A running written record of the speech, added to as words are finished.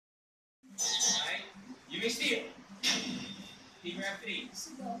Team Rep 3.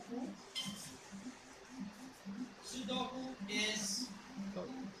 Sudoku. Sudoku is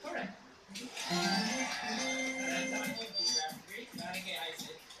correct.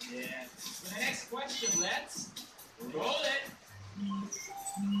 Yeah. For the next question, let's roll it.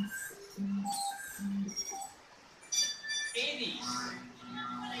 80s.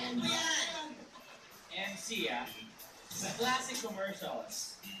 MC, sa classic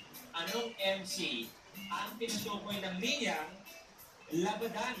commercials, anong MC ang tinutukoy ng linyang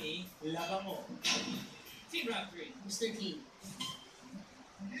labadani, laba mo? Team Rap 3. Mr. Clean.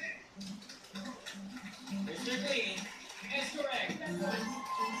 Mr. Clean is correct.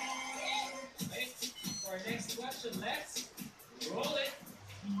 Okay. For our next question, let's roll it.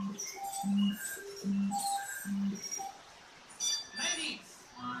 90s.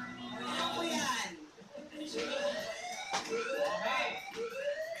 Ano po yan? Okay.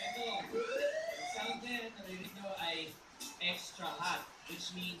 Ito. Ang sound na yan, narinig nyo ay extra hot,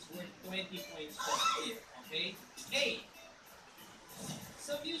 which means worth 20 points per player. Okay? A.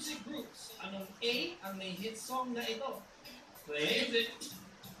 Sa music groups, anong A ang may hit song na ito? Play it.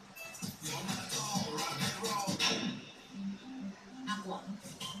 Aqua.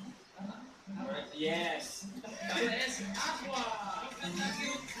 Alright, yes. Tama is Aqua.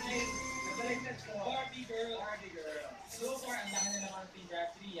 Barbie girl. Barbie girl. So far, ang laki na naman Team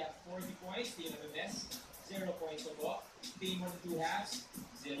Rap 3. You have 40 points. Team of the best. 0 points po po. Team of the 2 halves.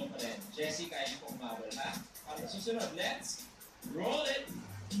 0 pa rin. Jessie, kaya niyo pong umabol, ha? Para susunod, let's roll it.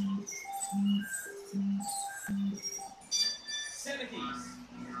 70s.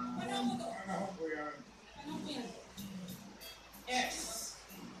 Panahon mo to. Panahon ko yan. Ano po yan? S.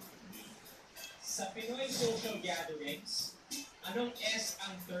 Sa Pinoy social gatherings, anong S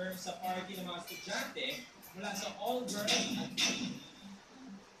ang term sa party ng mga estudyante mula sa all-girl at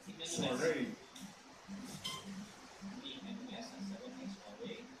Sorry.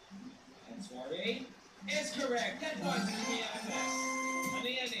 Soiree is correct. That was the ABS. Ano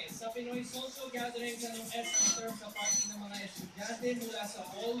yan eh? Sa Pinoy social gatherings, anong S ang term sa party ng mga estudyante mula sa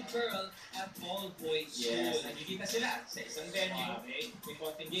all-girl at all-boys school? Yes, nagkikita sila sa isang venue. Okay. May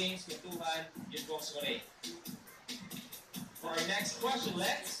konting games, kwentuhan, yun po ang soiree. For our next question,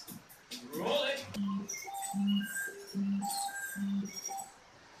 let's roll it. 80.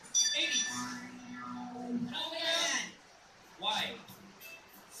 Ano po yan? Why?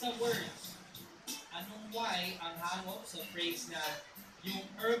 Sa words, anong why ang hango sa phrase na yung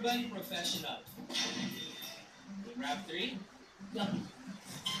urban professional? Rap 3? Yup.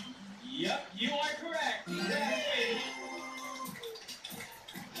 Yup, you are correct. Exactly.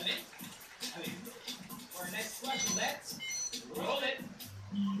 Alin? Alin? For our next question, let's roll it.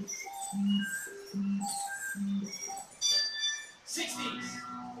 60s.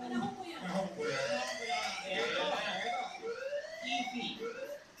 Panahon po yan. Panahon ko yan. Ito. EP.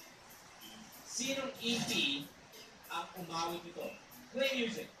 Sinong EP ang umawit ito? Play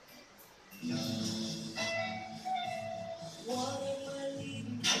music.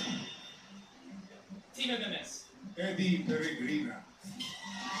 Sino na mes? Eddie Peregrina.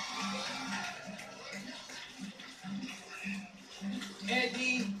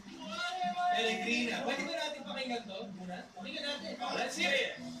 Eddie Peregrina. Pwede ba natin pakinggan to muna? Pakinggan natin. Let's hear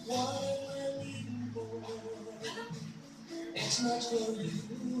it. It's not for you.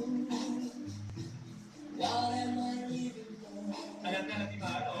 What am I living for? Alam na natin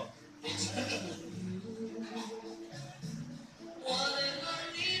ba ano? It's not for you. What am I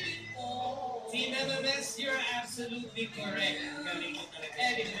living for? Team MMS, you're absolutely correct. Galing mo talaga.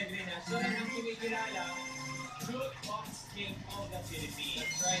 Eddie Peregrina. So, ang kumikilala, Jukebox King of the Philippines.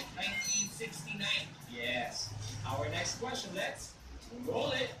 That's right, 1969. Yes. Our next question, let's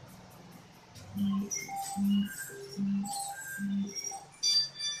roll it.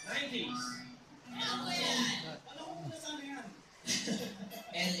 90s. Ano po yan?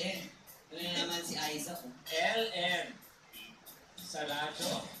 LN. Ano na naman si Isaac? Oh. LN. Sa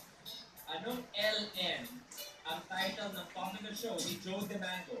radyo, anong LN ang title ng popular show ni Joe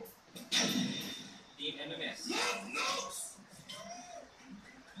DeMango? Team MMS.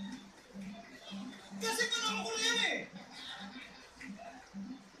 Kasi panahon ko yan eh.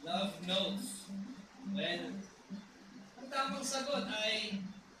 Love Notes. Well, ang tamang sagot ay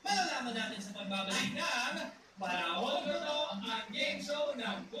malalaman natin sa pagbabalik ng Panahon ko to, ang game show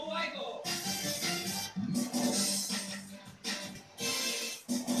ng buhay ko.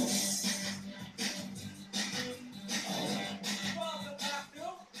 Welcome back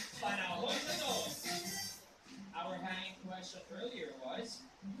to Panahon ko to. Our hanging question earlier was,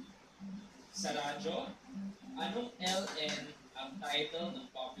 sa radyo, anong LN ang title ng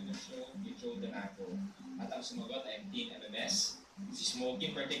popular show ni Joe DeMaco? At ang sumagot ay Team MMS. Si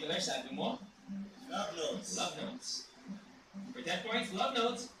Smokey in particular, sabi mo? Love notes. Love notes. For 10 points, love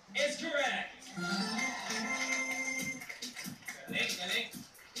notes is correct. Galing, galing.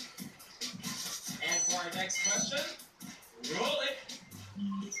 And for our next question, roll it.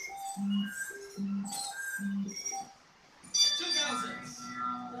 2000s.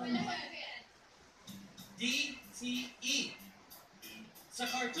 DTE. Sa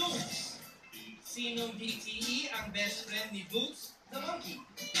cartoons, sinong DTE ang best friend ni Boots the Monkey?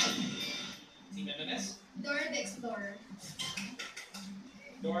 Team MMS? Dora the Explorer.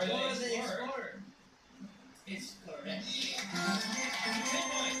 Dora the Dora the Explorer is correct.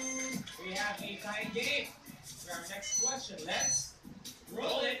 10 points. We have a tie game. For our next question, let's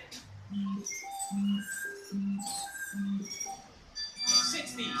roll it.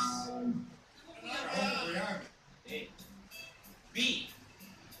 60s. Panahon ko yan. A. B.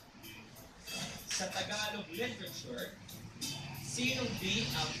 Sa Tagalog literature, sinong B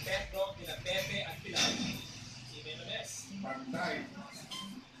ang pet dog nila Pepe at Pilar? Team MMS. Pantay.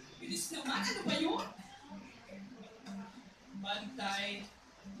 Bilis naman, ano ba yun? Pantay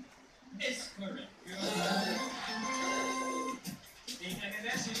is correct. Team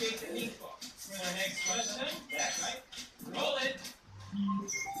MMS, you take the lead po. For the next question, that's right. Roll it.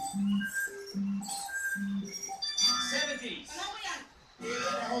 70s. Panahon ko yan.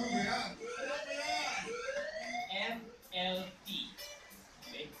 Panahon ko yan. MLT.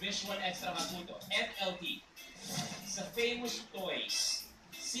 Okay, visual extra matuto. MLT. Sa famous toys,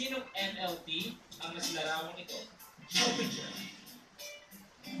 sinong MLT ang naslarawang ito? Show picture.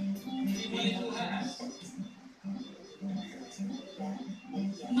 Hindi mo ito lahat.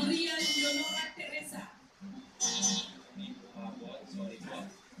 Maria Leonora Teresa. Sorry po.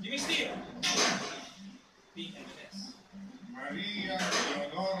 Give me Steve. Big MMS. Maria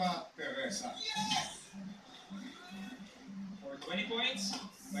Leonora Teresa. For 20 points,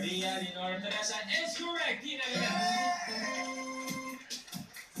 Maria Leonora Teresa is correct. Team MMS.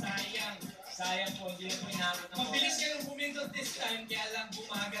 Sayang po, hindi po inabot ng mabilis kayong bumindot this time, kaya lang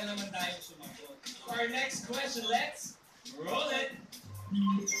bumagal naman tayo sumagot. For our next question, let's roll it.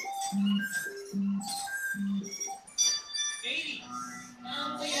 80s.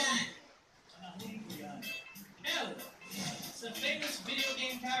 Panahon ko yan. L. Sa famous video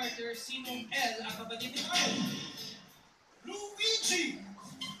game character, sinong L ang kapatid ni Mario? Luigi!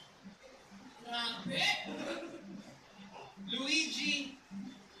 Grabe. Luigi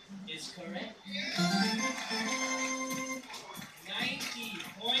is correct. 90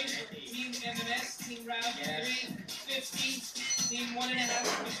 points for Team MMS, Team Round 3, 50, Team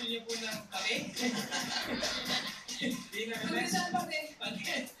 1.5. Gusto niyo po ng kape? Team MMS, Saan ba, te?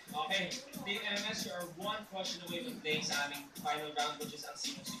 okay. Team MMS, you are one question away from playing sa aming final round, which is ang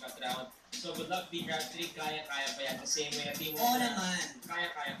Sinong Sikat round. So good luck, Team Round 3. Kaya-kaya pa yan. The same way na Team Oo naman.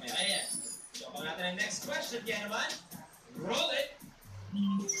 Kaya-kaya pa yan. Ayan. So kung natin ang next question, kaya naman, roll it.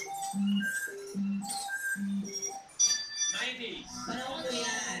 90s. Panahon ko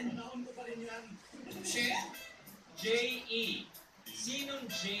yan. Shit. J.E. Sinong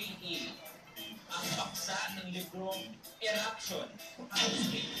J.E. ang paksa ng librong Eruption?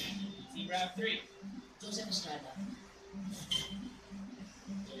 Team Rap 3. Joseph Estrada.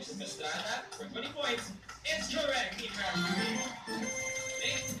 Joseph Estrada for 20 points. It's correct, Team Rap 3.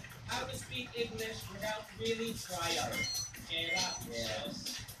 Okay. How to speak English without really trying. Eruption.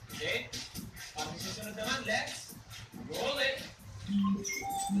 Okay. Para sa susunod naman, let's roll it.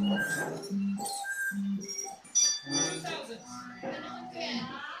 2000s. Panahon ko yan.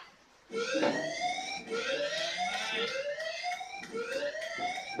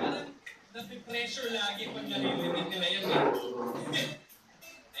 Parang napipressure lagi pag naririnig nila yun. Eh.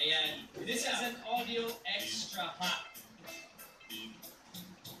 Ayan. This is an audio extra pack.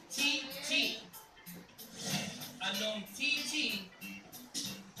 TT. Anong TT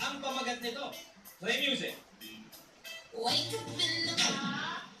ang pamagat nito? Play music. Wake up in the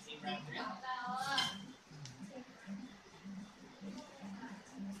Team Round 3.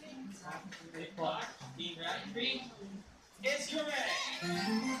 Clock. Team Round 3 is correct.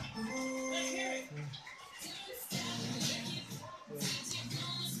 Let's hear it.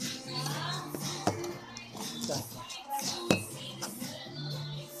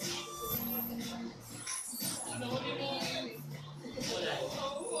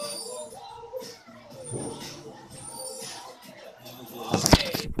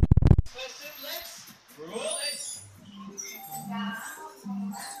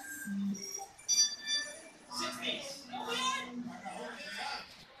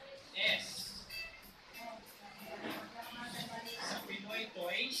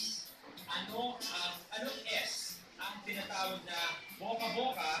 Anong S ang tinatawag na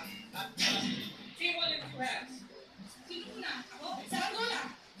boka-boka at team 1 and 2 has? Sino una? Ako? Saranggola.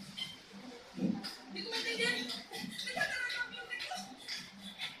 Hindi ko maintindihan. Nagkakaroon ang vlog nito.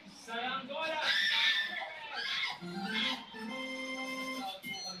 Saranggola!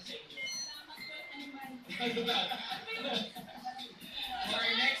 For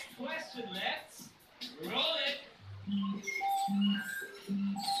our next question, let's roll it.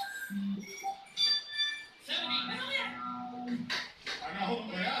 70. Panahon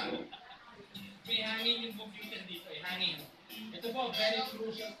ko yan. May hangin yung computer dito eh, hangin. Ito po, very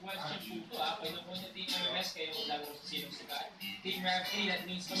crucial question po ito ah. Pag napunta sa Team MMS, kayo maglalaro sa sinong sikat. Team Rev3, that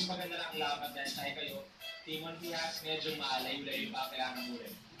means mas maganda lang ang laban dahil tayo kayo. Team 1 has medyo maalayo-layo pa kaya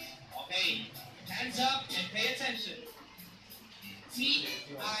namulit. Okay, hands up and pay attention.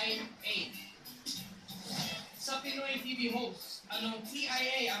 TIA. Sa Pinoy TV host, anong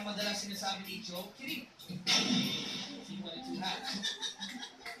TIA ang madalas sinasabi ni Shollkee? Team 1 and 2 has.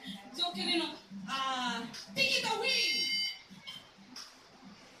 So, Kirino, take it away!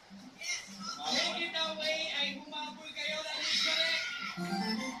 Take it away ay humabol kayo. That is correct.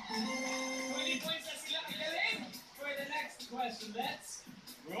 20 points na sila. Galing. For the next question, let's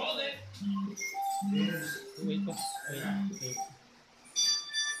roll it. Wait pa.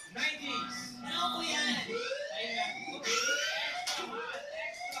 90s. Panahon ko yan. Ayun na. Extra hot.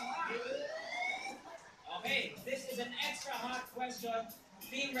 Extra hot. Okay, this is an extra hot question.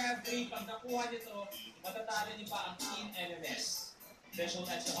 Team Rev3, pag nakuha nito, matatalo niyo pa ang Team MMS. Special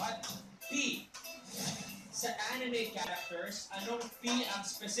extra hot. P. Sa anime characters, anong P ang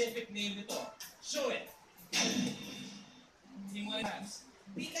specific name nito? Show it. Team 1 has.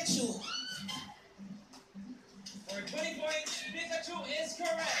 Pikachu. For 20 points, Pikachu is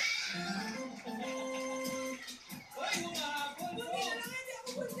correct. Hoy, humahabol po. Buti na lang, hindi ako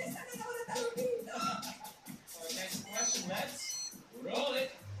buntis. Sana ako natalo dito. For next question, let's roll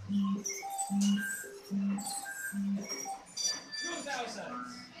it. 2000s.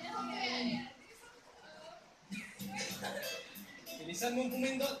 Bilisan mong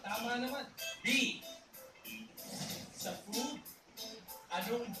pumindot. Tama naman. B. Sa food,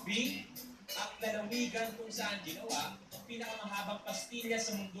 anong B ang lalawigan kung saan ginawa ang pinakamahabang pastilya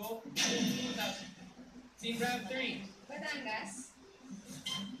sa mundo? 2000. Team Rev 3. Batangas?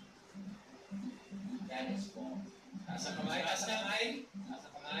 That is po. Nasa kamay, nasa kamay, nasa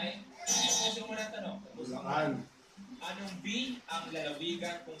kamay. Tapusin mo na ang tanong. Bulacan. Anong B ang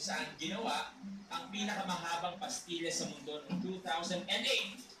lalawigan kung saan ginawa ang pinakamahabang pastilya sa mundo noong 2008?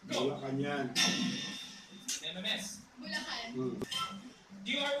 Go! Bulacan yan. MMS. Bulacan.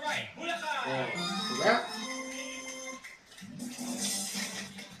 You are right. Bulacan! Kaya?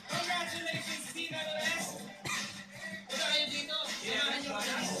 Congratulations, Team MMS! Punta kayo dito. Samahan niyo ka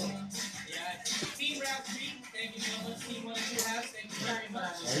na. Yan. Team Rap 3, thank you so much. Team 1 and 2 has, thank you very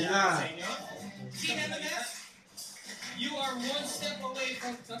much. Ayun na. Sa inyo. Team MMS, you are one step away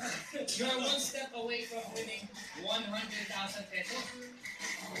from winning 100,000 pesos.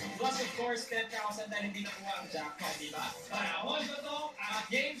 Plus, of course, 10,000 dahil hindi nakuha ang jackpot, di ba? Para